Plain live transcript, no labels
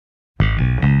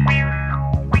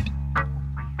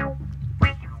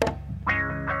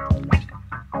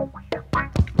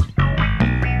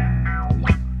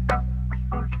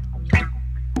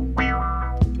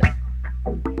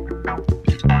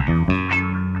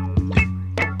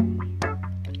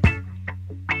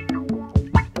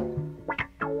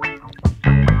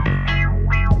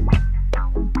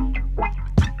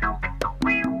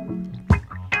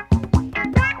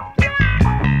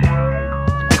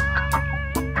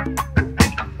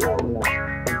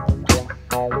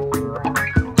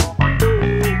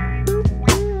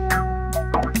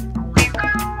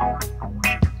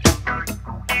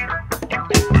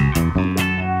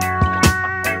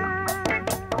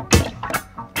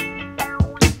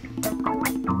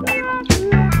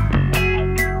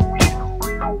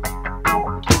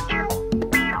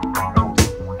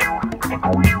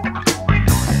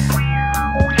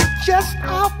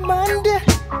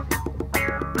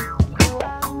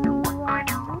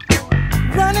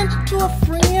a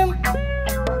friend.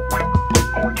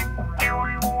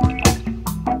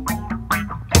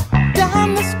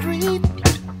 Down the street,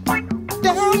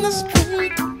 down the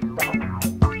street,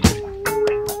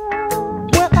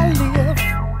 where I live.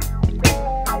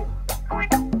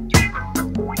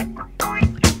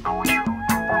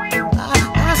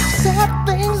 Sad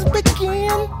things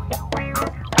begin.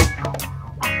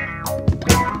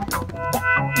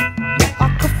 I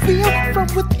could feel from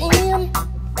within.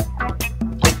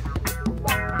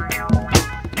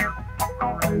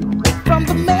 From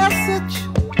the message,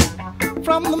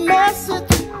 from the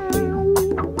message,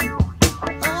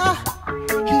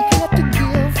 he had to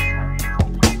give.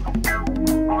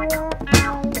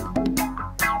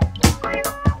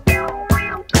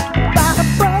 By a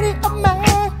buddy of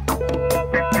mine,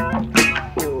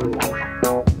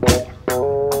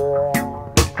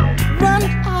 run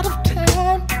out of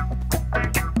time.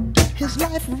 His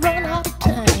life run out of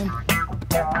time.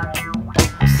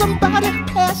 Somebody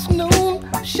past noon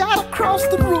shot across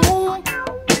the room,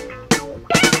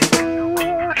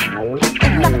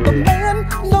 and now the man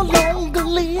no longer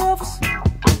lives.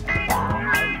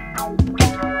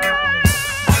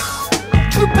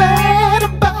 Too bad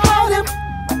about him.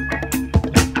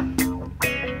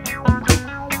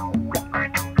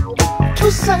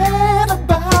 Too sad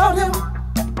about him.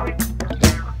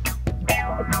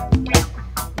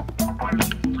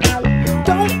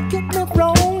 Don't get me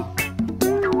wrong,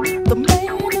 the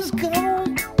man is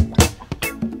gone,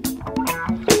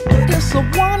 but it's a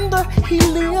wonder he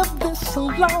lived this so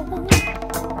long.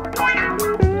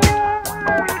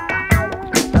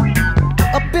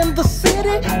 Up in the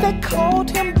city they called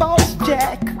him Boss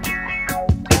Jack,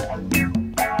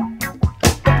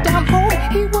 but down home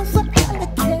he was a alley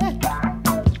cat.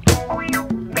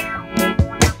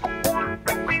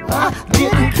 I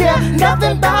didn't care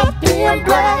nothing about being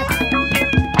black.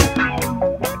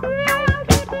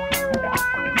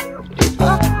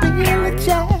 Being a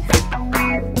jack.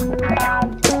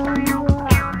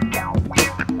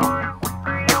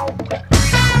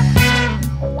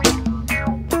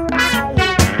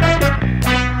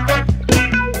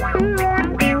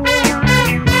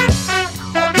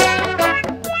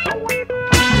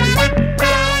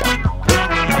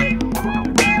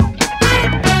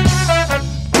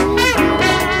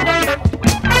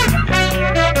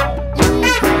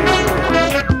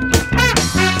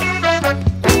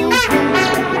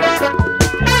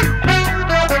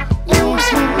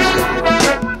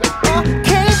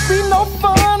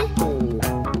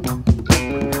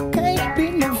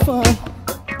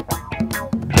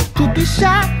 To be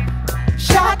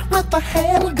shot with a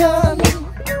handgun,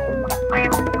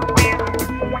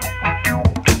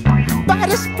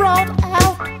 body sprawled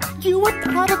out, you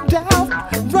without a doubt,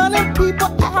 running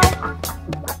people out,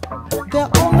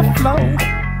 they're on the floor.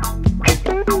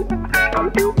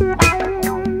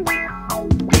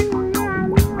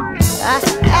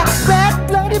 That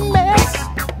bloody mess.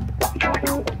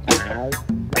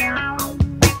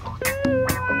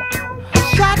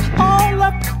 Shot all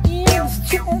up in his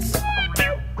chest.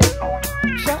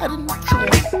 Shot in the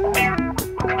chest.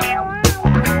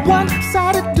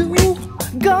 One-sided dude,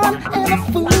 gun and a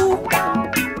fool.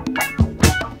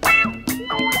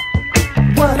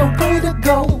 What a way to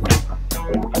go.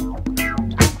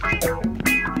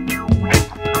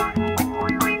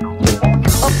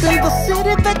 Up in the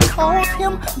city they called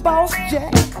him Boss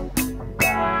Jack,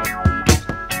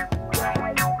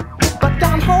 but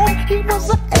down home he was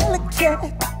an alley cat.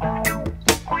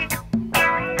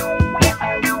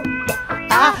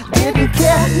 I didn't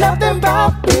care nothing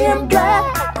about being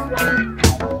black.